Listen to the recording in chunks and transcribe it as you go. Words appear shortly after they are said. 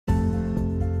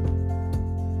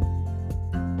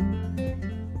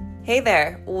Hey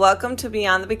there, welcome to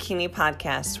Beyond the Bikini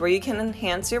podcast, where you can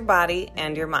enhance your body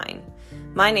and your mind.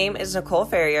 My name is Nicole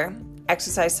Ferrier,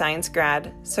 exercise science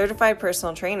grad, certified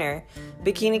personal trainer,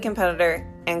 bikini competitor,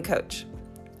 and coach.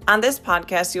 On this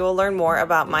podcast, you will learn more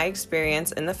about my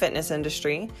experience in the fitness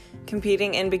industry,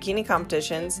 competing in bikini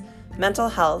competitions, mental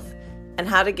health, and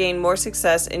how to gain more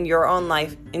success in your own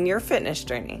life in your fitness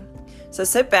journey. So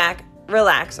sit back,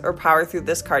 relax, or power through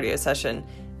this cardio session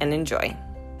and enjoy.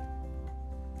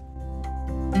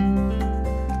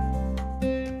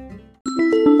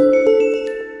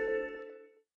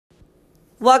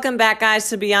 Welcome back, guys,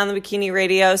 to Beyond the Bikini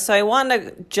Radio. So I want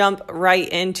to jump right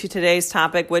into today's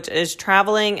topic, which is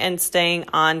traveling and staying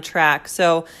on track.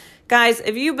 So guys,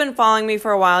 if you've been following me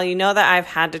for a while, you know that I've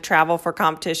had to travel for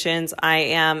competitions. I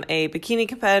am a bikini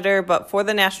competitor, but for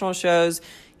the national shows,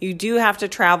 you do have to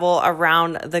travel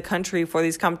around the country for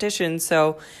these competitions.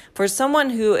 So for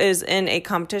someone who is in a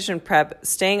competition prep,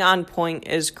 staying on point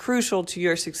is crucial to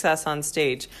your success on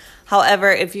stage.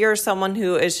 However, if you're someone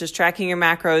who is just tracking your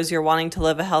macros, you're wanting to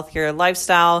live a healthier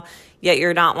lifestyle, yet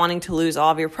you're not wanting to lose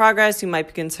all of your progress, you might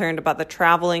be concerned about the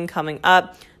traveling coming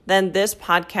up, then this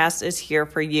podcast is here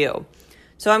for you.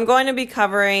 So I'm going to be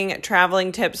covering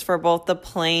traveling tips for both the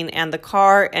plane and the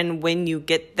car, and when you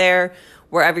get there,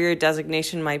 wherever your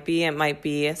designation might be. It might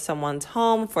be someone's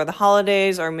home for the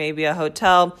holidays or maybe a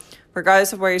hotel.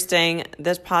 Regardless of where you're staying,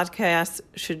 this podcast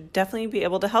should definitely be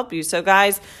able to help you. So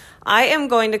guys, I am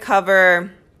going to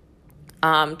cover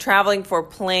traveling for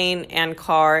plane and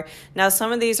car. Now,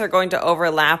 some of these are going to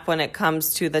overlap when it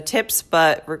comes to the tips,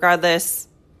 but regardless,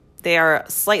 they are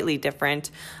slightly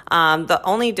different. The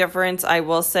only difference I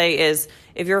will say is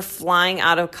if you're flying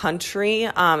out of country,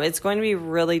 it's going to be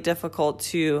really difficult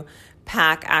to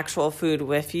pack actual food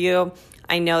with you.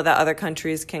 I know that other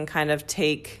countries can kind of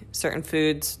take certain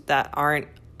foods that aren't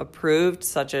approved,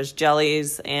 such as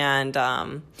jellies, and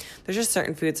there's just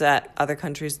certain foods that other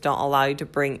countries don't allow you to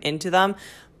bring into them.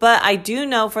 But I do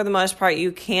know for the most part,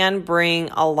 you can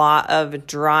bring a lot of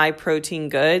dry protein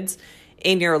goods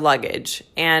in your luggage.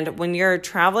 And when you're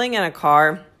traveling in a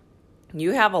car,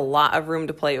 you have a lot of room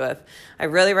to play with. I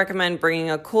really recommend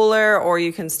bringing a cooler, or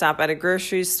you can stop at a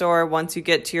grocery store once you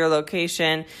get to your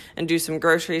location and do some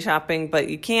grocery shopping. But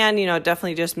you can,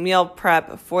 definitely just meal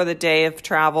prep for the day of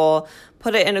travel,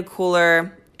 put it in a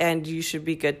cooler, and you should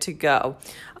be good to go.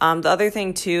 The other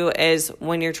thing too is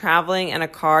when you're traveling in a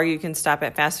car, you can stop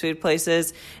at fast food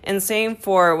places. And same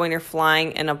for when you're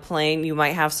flying in a plane, you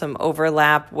might have some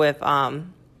overlap with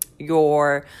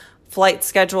your flight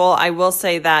schedule. I will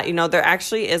say that, there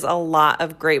actually is a lot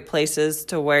of great places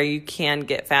to where you can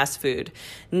get fast food.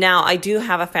 Now, I do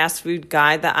have a fast food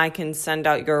guide that I can send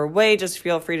out your way. Just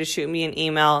feel free to shoot me an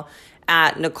email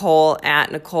at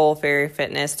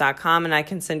nicole@nicoleferrierfitness.com, and I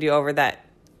can send you over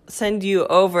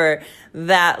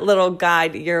that little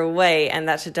guide your way, and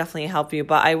that should definitely help you.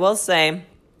 But I will say,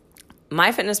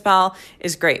 MyFitnessPal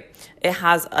is great. It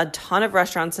has a ton of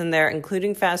restaurants in there,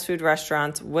 including fast food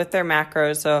restaurants with their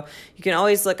macros. So you can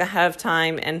always look ahead of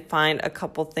time and find a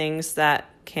couple things that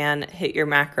can hit your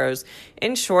macros.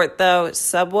 In short, though,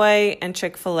 Subway and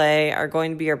Chick-fil-A are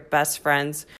going to be your best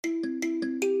friends.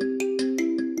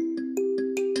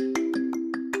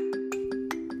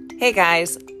 Hey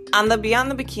guys, on the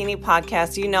Beyond the Bikini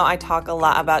podcast, I talk a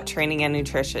lot about training and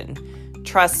nutrition.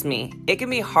 Trust me, it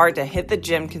can be hard to hit the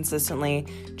gym consistently,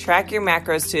 track your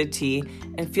macros to a T,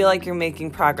 and feel like you're making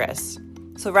progress.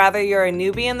 So whether you're a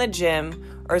newbie in the gym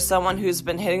or someone who's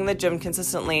been hitting the gym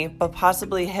consistently but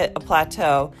possibly hit a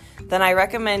plateau, then I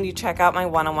recommend you check out my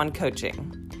one-on-one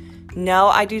coaching. No,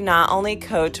 I do not only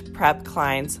coach prep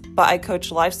clients, but I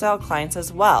coach lifestyle clients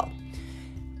as well.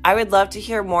 I would love to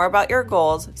hear more about your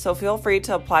goals, so feel free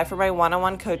to apply for my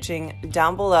one-on-one coaching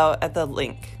down below at the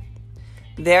link.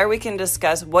 There we can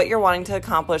discuss what you're wanting to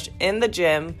accomplish in the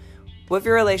gym, with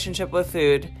your relationship with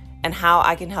food, and how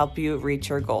I can help you reach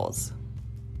your goals.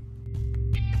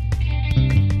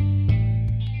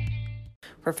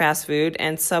 For fast food,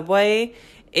 and Subway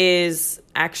is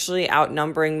actually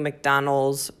outnumbering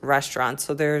McDonald's restaurants.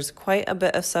 So there's quite a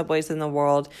bit of Subways in the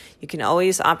world. You can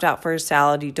always opt out for a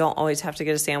salad. You don't always have to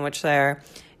get a sandwich there.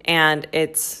 And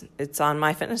it's on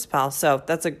MyFitnessPal. So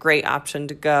that's a great option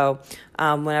to go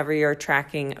whenever you're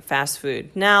tracking fast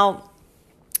food. Now,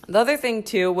 the other thing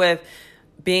too with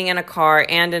being in a car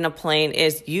and in a plane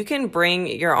is you can bring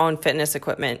your own fitness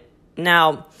equipment.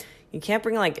 Now, you can't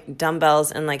bring like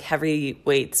dumbbells and like heavy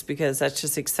weights because that's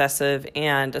just excessive,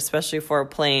 and especially for a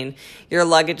plane, your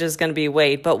luggage is going to be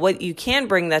weighed. But what you can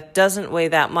bring that doesn't weigh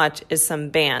that much is some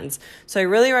bands. So I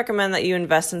really recommend that you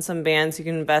invest in some bands. You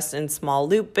can invest in small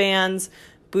loop bands,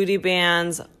 booty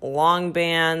bands, long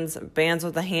bands, bands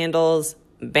with the handles,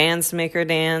 bands to make her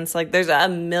dance. Like, there's a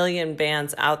million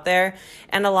bands out there,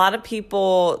 and a lot of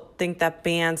people think that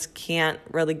bands can't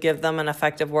really give them an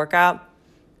effective workout.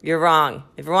 You're wrong.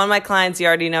 If you're one of my clients, you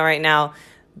already know right now,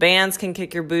 bands can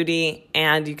kick your booty,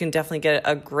 and you can definitely get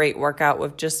a great workout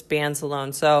with just bands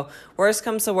alone. So worst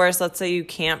comes to worst, let's say you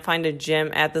can't find a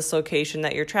gym at this location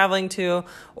that you're traveling to,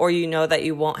 or you know that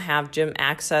you won't have gym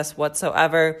access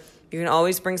whatsoever. You can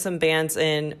always bring some bands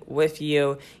in with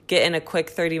you, get in a quick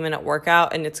 30-minute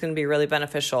workout, and it's going to be really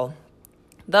beneficial.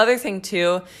 The other thing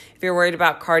too, if you're worried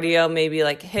about cardio, maybe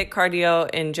like HIIT cardio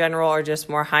in general or just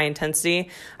more high intensity,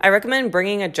 I recommend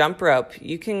bringing a jump rope.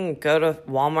 You can go to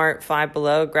Walmart, Five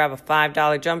Below, grab a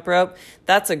 $5 jump rope.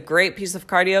 That's a great piece of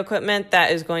cardio equipment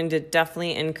that is going to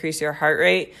definitely increase your heart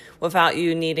rate without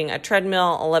you needing a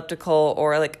treadmill, elliptical,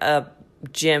 or like a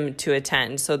gym to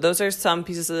attend. So those are some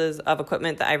pieces of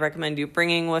equipment that I recommend you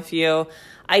bringing with you.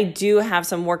 I do have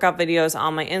some workout videos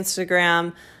on my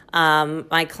Instagram.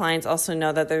 My clients also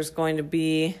know that there's going to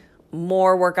be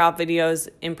more workout videos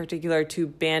in particular to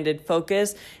banded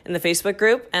focus in the Facebook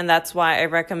group. And that's why I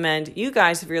recommend you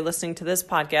guys, if you're listening to this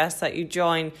podcast, that you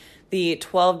join the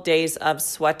 12 days of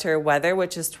sweater weather,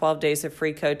 which is 12 days of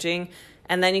free coaching.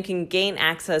 And then you can gain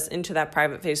access into that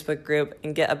private Facebook group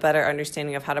and get a better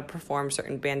understanding of how to perform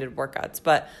certain banded workouts.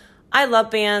 But I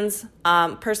love bands.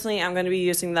 Personally, I'm going to be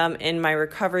using them in my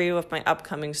recovery with my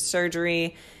upcoming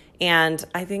surgery. And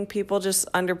I think people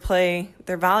just underplay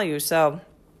their value. So,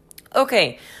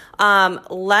 okay,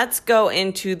 let's go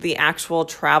into the actual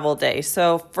travel day.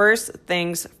 So first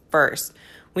things first,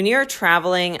 when you're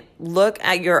traveling, look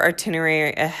at your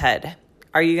itinerary ahead.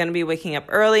 Are you going to be waking up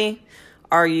early?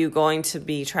 Are you going to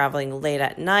be traveling late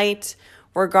at night?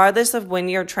 Regardless of when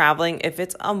you're traveling, if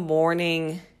it's a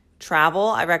morning travel,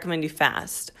 I recommend you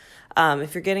fast.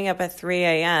 If you're getting up at 3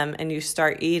 a.m. and you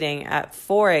start eating at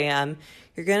 4 a.m.,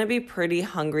 you're going to be pretty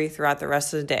hungry throughout the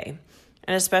rest of the day.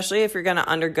 And especially if you're going to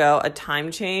undergo a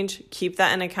time change, keep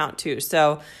that in account too.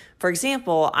 So, for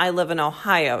example, I live in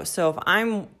Ohio. So if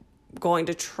I'm going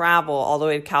to travel all the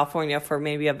way to California for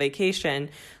maybe a vacation,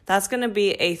 that's going to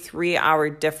be a 3-hour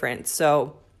difference.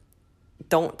 So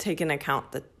don't take into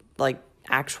account the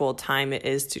actual time it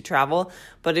is to travel.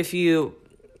 But if you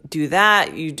do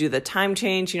that, you do the time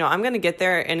change, I'm going to get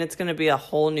there and it's going to be a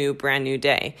whole new, brand new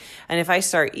day. And if I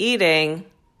start eating,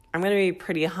 I'm going to be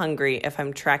pretty hungry if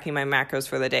I'm tracking my macros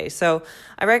for the day. So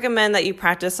I recommend that you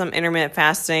practice some intermittent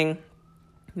fasting.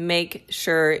 Make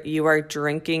sure you are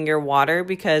drinking your water,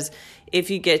 because if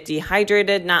you get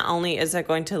dehydrated, not only is that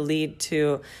going to lead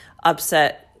to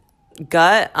upset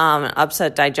gut,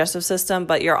 upset digestive system,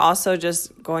 but you're also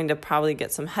just going to probably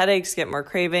get some headaches, get more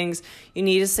cravings. You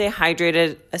need to stay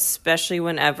hydrated, especially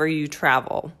whenever you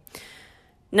travel.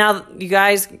 Now, you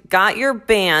guys got your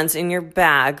bands in your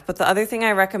bag, but the other thing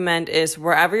I recommend is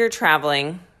wherever you're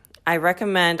traveling, I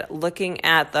recommend looking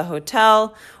at the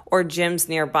hotel or gyms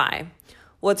nearby.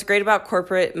 What's great about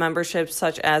corporate memberships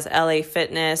such as LA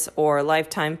Fitness or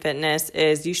Lifetime Fitness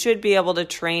is you should be able to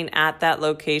train at that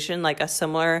location, like a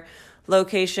similar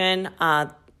location,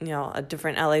 a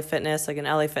different LA Fitness, like an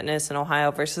LA Fitness in Ohio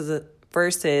versus a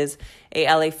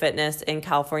LA Fitness in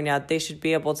California. They should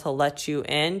be able to let you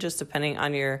in just depending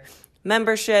on your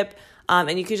membership,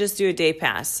 and you could just do a day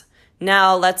pass.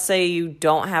 Now, let's say you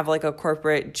don't have like a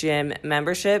corporate gym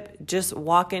membership, just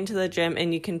walk into the gym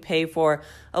and you can pay for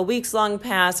a week's long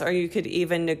pass, or you could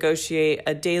even negotiate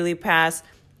a daily pass.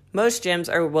 Most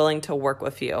gyms are willing to work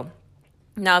with you.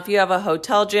 Now, if you have a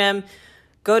hotel gym,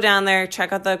 go down there,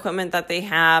 check out the equipment that they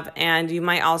have, and you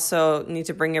might also need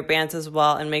to bring your bands as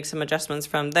well and make some adjustments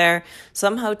from there.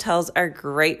 Some hotels are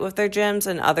great with their gyms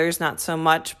and others not so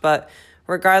much, but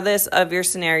regardless of your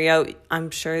scenario,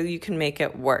 I'm sure you can make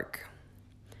it work.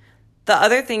 The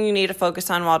other thing you need to focus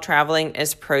on while traveling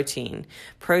is protein.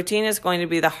 Protein is going to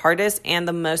be the hardest and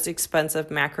the most expensive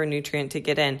macronutrient to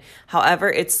get in. However,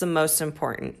 it's the most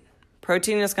important.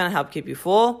 Protein is going to help keep you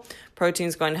full. Protein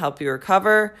is going to help you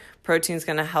recover. Protein is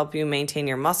going to help you maintain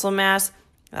your muscle mass.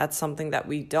 That's something that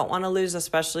we don't want to lose,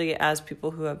 especially as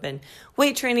people who have been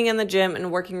weight training in the gym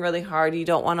and working really hard. You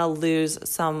don't want to lose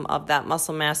some of that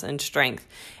muscle mass and strength.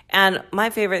 And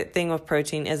my favorite thing with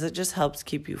protein is it just helps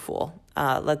keep you full.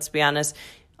 Let's be honest,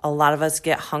 a lot of us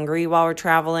get hungry while we're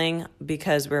traveling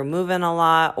because we're moving a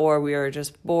lot, or we are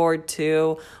just bored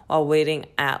too while waiting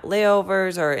at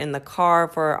layovers or in the car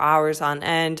for hours on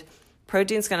end.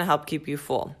 Protein's going to help keep you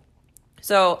full.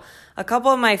 So a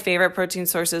couple of my favorite protein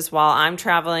sources while I'm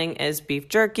traveling is beef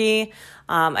jerky.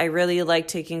 I really like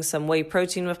taking some whey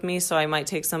protein with me, so I might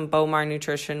take some Bowmar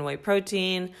Nutrition whey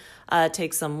protein.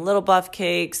 take some Little Buff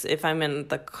cakes. If I'm in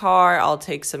the car, I'll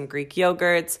take some Greek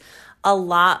yogurts. A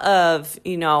lot of,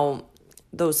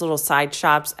 those little side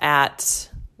shops at,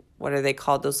 what are they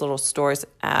called? Those little stores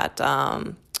at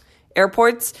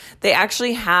airports. They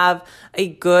actually have a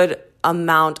good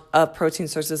amount of protein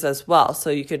sources as well.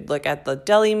 So you could look at the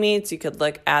deli meats, you could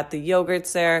look at the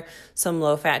yogurts there, some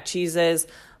low-fat cheeses.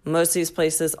 Most of these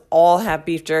places all have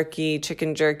beef jerky,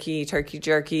 chicken jerky, turkey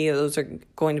jerky. Those are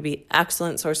going to be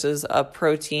excellent sources of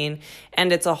protein,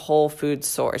 and it's a whole food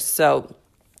source. So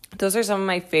those are some of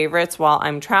my favorites while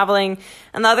I'm traveling.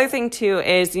 And the other thing too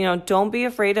is, don't be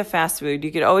afraid of fast food.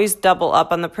 You could always double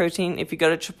up on the protein. If you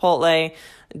go to Chipotle,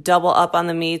 double up on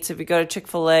the meats. If you go to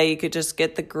Chick-fil-A, you could just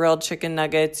get the grilled chicken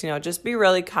nuggets. Just be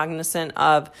really cognizant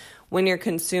of when you're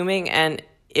consuming and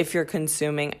if you're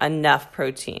consuming enough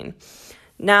protein.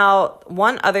 Now,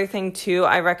 one other thing too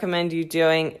I recommend you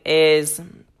doing is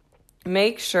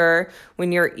make sure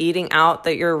when you're eating out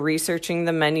that you're researching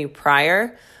the menu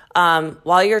prior.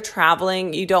 While you're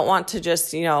traveling, you don't want to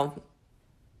just,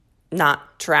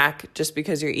 not track just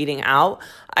because you're eating out.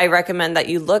 I recommend that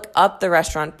you look up the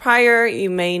restaurant prior. You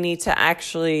may need to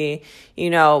actually,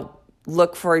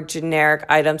 look for generic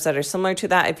items that are similar to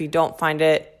that if you don't find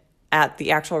it at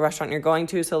the actual restaurant you're going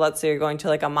to. So let's say you're going to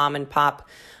like a mom and pop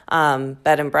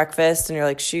bed and breakfast and you're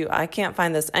like, shoot, I can't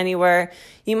find this anywhere.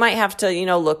 You might have to,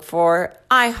 look for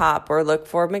IHOP or look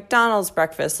for McDonald's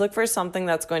breakfast. Look for something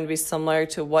that's going to be similar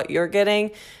to what you're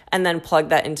getting and then plug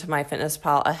that into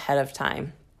MyFitnessPal ahead of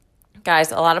time.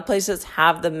 Guys, a lot of places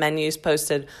have the menus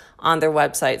posted on their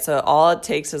website. So all it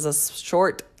takes is a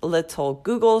short little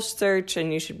Google search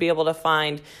and you should be able to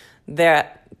find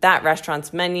that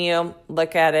restaurant's menu,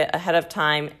 look at it ahead of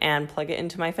time and plug it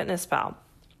into MyFitnessPal.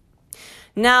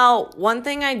 Now, one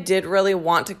thing I did really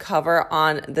want to cover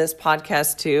on this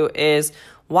podcast too is,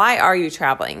 why are you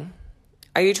traveling?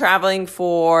 Are you traveling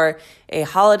for a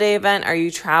holiday event? Are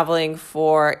you traveling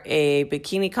for a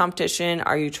bikini competition?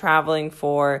 Are you traveling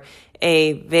for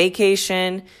a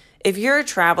vacation? If you're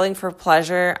traveling for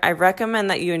pleasure, I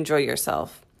recommend that you enjoy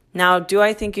yourself. Now, do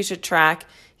I think you should track?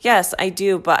 Yes, I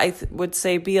do, but I would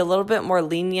say be a little bit more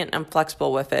lenient and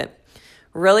flexible with it.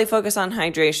 Really focus on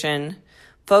hydration.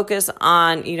 Focus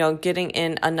on, getting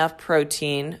in enough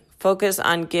protein. Focus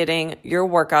on getting your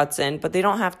workouts in, but they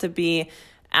don't have to be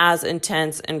as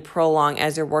intense and prolonged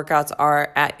as your workouts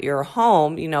are at your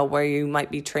home, where you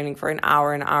might be training for an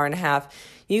hour and a half.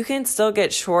 You can still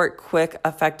get short, quick,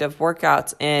 effective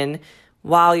workouts in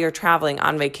while you're traveling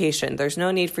on vacation. There's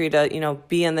no need for you to,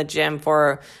 be in the gym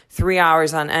for 3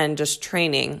 hours on end just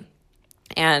training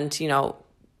and,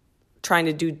 trying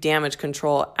to do damage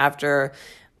control after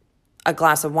a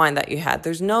glass of wine that you had.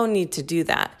 There's no need to do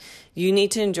that. You need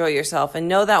to enjoy yourself and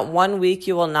know that 1 week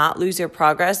you will not lose your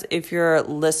progress if you're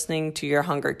listening to your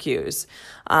hunger cues.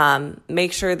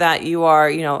 Make sure that you are,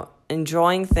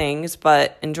 enjoying things,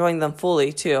 but enjoying them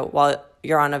fully too while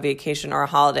you're on a vacation or a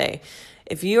holiday.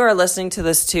 If you are listening to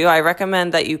this too, I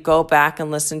recommend that you go back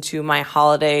and listen to my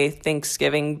holiday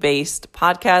Thanksgiving-based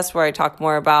podcast where I talk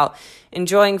more about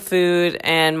enjoying food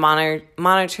and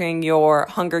monitoring your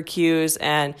hunger cues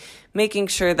and making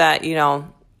sure that,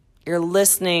 you're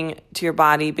listening to your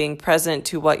body, being present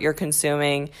to what you're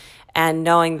consuming, and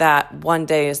knowing that one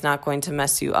day is not going to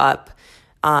mess you up.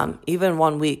 Even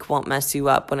 1 week won't mess you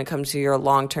up when it comes to your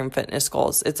long-term fitness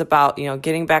goals. It's about,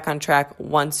 getting back on track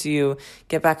once you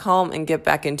get back home and get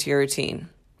back into your routine.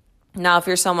 Now, if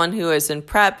you're someone who is in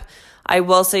prep, I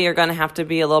will say you're going to have to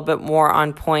be a little bit more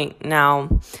on point. Now,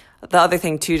 the other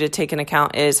thing too to take into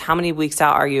account is how many weeks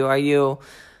out are you? Are you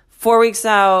 4 weeks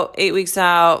out, 8 weeks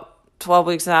out, 12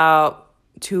 weeks out,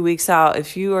 2 weeks out?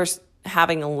 If you are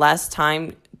having less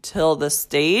time till the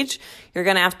stage, you're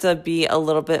going to have to be a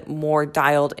little bit more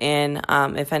dialed in.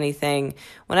 If anything,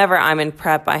 whenever I'm in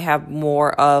prep, I have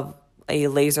more of a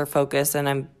laser focus and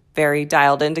I'm very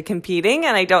dialed into competing,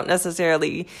 and I don't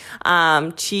necessarily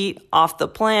cheat off the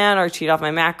plan or cheat off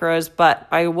my macros, but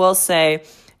I will say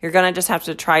you're going to just have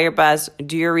to try your best,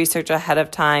 do your research ahead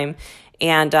of time,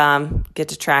 and get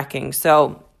to tracking.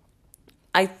 So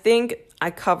I think I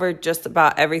covered just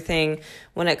about everything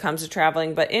when it comes to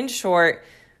traveling, but in short,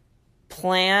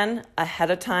 plan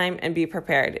ahead of time and be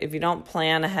prepared. If you don't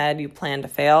plan ahead, you plan to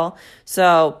fail.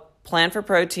 So plan for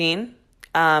protein.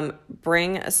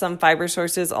 Bring some fiber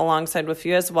sources alongside with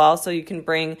you as well. So you can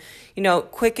bring,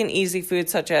 quick and easy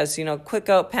foods such as, Quick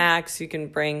Oat packs. You can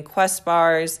bring Quest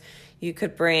bars. You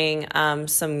could bring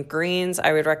some greens.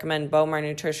 I would recommend Bowmar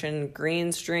Nutrition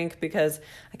greens drink because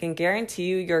I can guarantee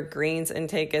you your greens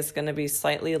intake is going to be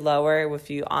slightly lower with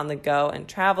you on the go and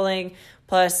traveling.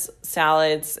 Plus,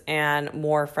 salads and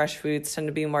more fresh foods tend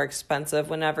to be more expensive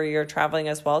whenever you're traveling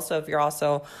as well. So if you're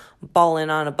also balling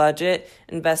on a budget,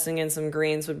 investing in some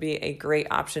greens would be a great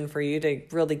option for you to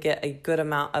really get a good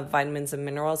amount of vitamins and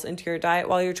minerals into your diet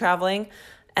while you're traveling.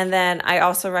 And then I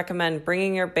also recommend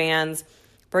bringing your bands,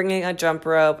 bringing a jump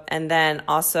rope, and then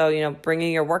also,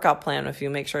 bringing your workout plan with you.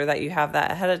 Make sure that you have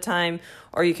that ahead of time,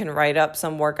 or you can write up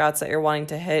some workouts that you're wanting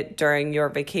to hit during your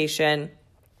vacation.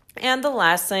 And the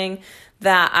last thing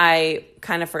that I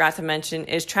kind of forgot to mention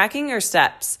is tracking your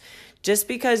steps. Just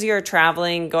because you're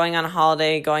traveling, going on a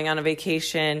holiday, going on a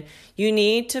vacation, you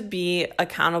need to be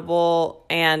accountable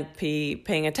and be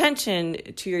paying attention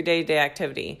to your day-to-day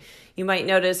activity. You might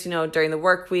notice, during the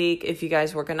work week, if you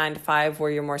guys work a 9 to 5 where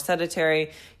you're more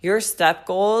sedentary, your step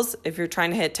goals, if you're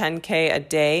trying to hit 10K a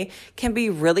day, can be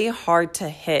really hard to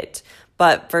hit.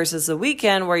 But versus the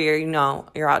weekend where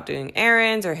you're out doing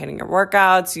errands or hitting your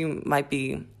workouts, you might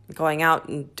be going out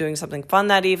and doing something fun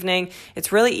that evening,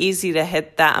 it's really easy to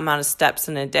hit that amount of steps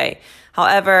in a day.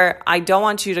 However, I don't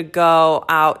want you to go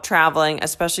out traveling,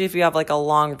 especially if you have like a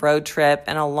long road trip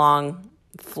and a long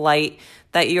flight,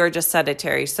 that you're just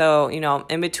sedentary. So,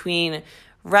 in between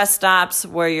rest stops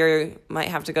where you might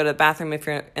have to go to the bathroom if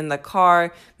you're in the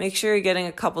car, make sure you're getting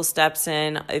a couple steps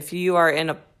in. If you are in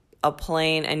a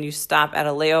plane and you stop at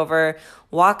a layover,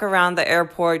 walk around the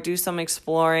airport, do some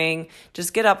exploring,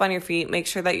 just get up on your feet, make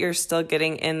sure that you're still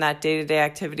getting in that day-to-day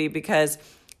activity because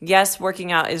yes,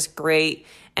 working out is great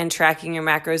and tracking your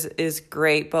macros is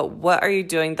great, but what are you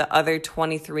doing the other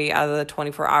 23 out of the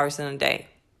 24 hours in a day?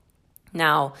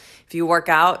 Now, if you work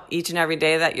out each and every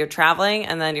day that you're traveling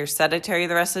and then you're sedentary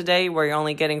the rest of the day where you're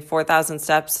only getting 4,000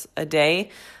 steps a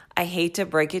day, I hate to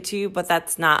break it to you, but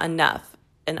that's not enough.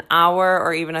 An hour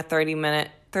or even a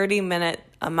 30-minute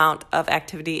amount of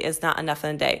activity is not enough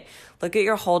in a day. Look at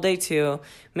your whole day too.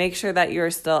 Make sure that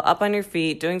you're still up on your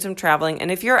feet, doing some traveling. And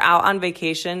if you're out on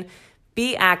vacation,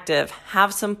 be active,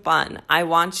 have some fun. I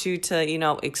want you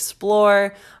to,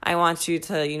 explore. I want you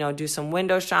to, do some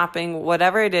window shopping,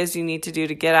 whatever it is you need to do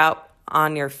to get out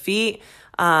on your feet.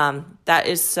 That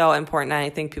is so important. And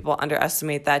I think people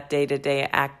underestimate that day-to-day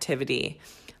activity.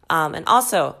 And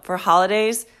also for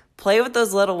holidays, play with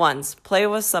those little ones. Play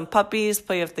with some puppies,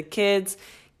 play with the kids.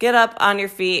 Get up on your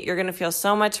feet. You're going to feel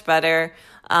so much better.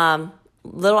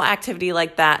 Little activity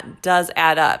like that does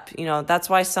add up. That's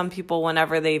why some people,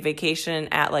 whenever they vacation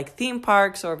at like theme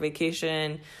parks or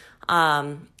vacation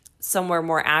somewhere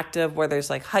more active where there's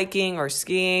like hiking or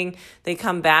skiing, they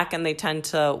come back and they tend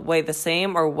to weigh the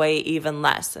same or weigh even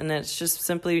less. And it's just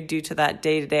simply due to that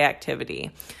day-to-day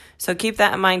activity. So keep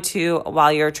that in mind too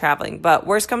while you're traveling. But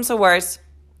worst comes to worst,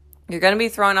 you're going to be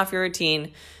thrown off your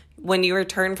routine. When you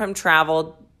return from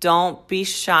travel, don't be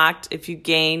shocked if you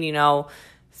gain,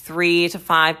 3 to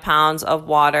 5 pounds of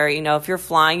water. If you're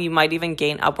flying, you might even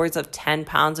gain upwards of 10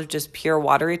 pounds of just pure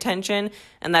water retention.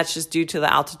 And that's just due to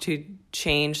the altitude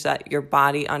change that your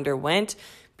body underwent.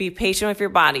 Be patient with your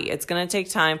body. It's going to take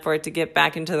time for it to get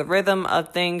back into the rhythm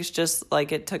of things, just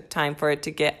like it took time for it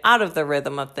to get out of the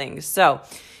rhythm of things. So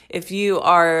if you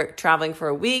are traveling for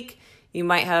a week, you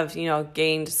might have,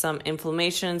 gained some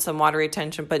inflammation, some water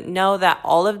retention, but know that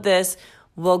all of this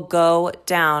will go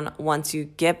down once you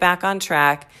get back on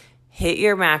track, hit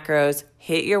your macros,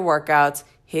 hit your workouts,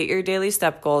 hit your daily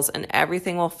step goals, and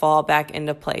everything will fall back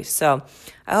into place. So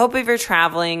I hope if you're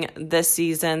traveling this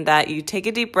season that you take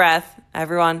a deep breath.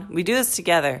 Everyone, we do this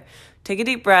together. Take a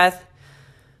deep breath,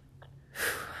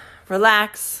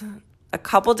 relax. A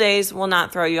couple days will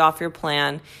not throw you off your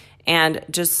plan, and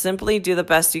just simply do the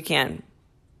best you can.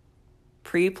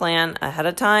 Pre-plan ahead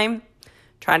of time.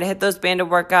 Try to hit those banded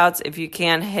workouts. If you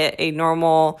can hit a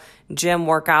normal gym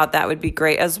workout, that would be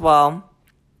great as well.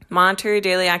 Monitor your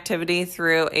daily activity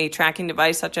through a tracking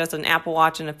device such as an Apple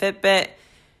Watch and a Fitbit.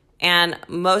 And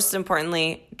most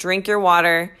importantly, drink your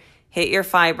water, hit your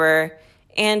fiber,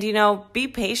 and, be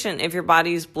patient if your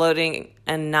body is bloating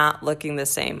and not looking the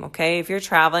same, okay? If you're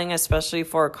traveling, especially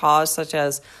for a cause such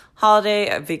as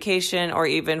holiday, a vacation, or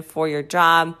even for your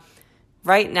job,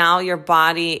 right now, your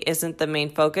body isn't the main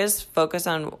focus. Focus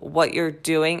on what you're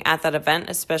doing at that event,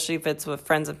 especially if it's with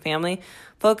friends and family.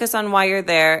 Focus on why you're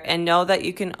there and know that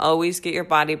you can always get your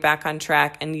body back on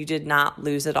track and you did not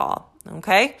lose it all.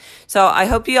 Okay? So I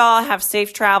hope you all have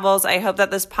safe travels. I hope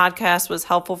that this podcast was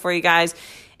helpful for you guys.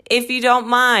 If you don't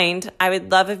mind, I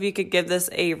would love if you could give this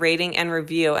a rating and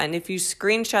review. And if you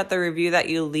screenshot the review that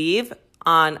you leave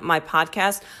on my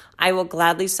podcast, I will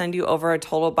gladly send you over a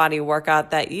total body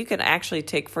workout that you can actually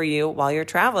take for you while you're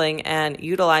traveling and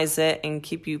utilize it and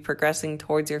keep you progressing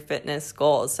towards your fitness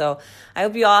goals. So I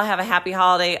hope you all have a happy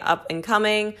holiday up and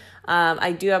coming.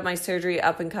 I do have my surgery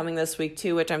up and coming this week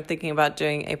too, which I'm thinking about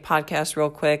doing a podcast real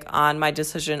quick on my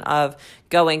decision of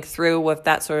going through with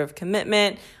that sort of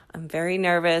commitment. I'm very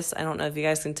nervous. I don't know if you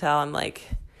guys can tell.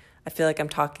 I feel like I'm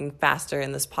talking faster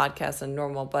in this podcast than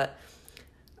normal, but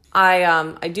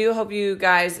I do hope you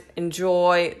guys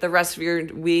enjoy the rest of your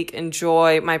week.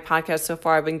 Enjoy my podcast so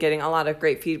far. I've been getting a lot of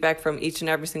great feedback from each and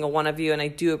every single one of you, and I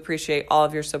do appreciate all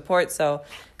of your support. So,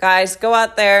 guys, go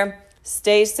out there,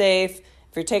 stay safe.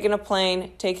 If you're taking a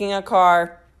plane, taking a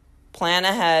car, plan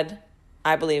ahead.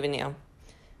 I believe in you.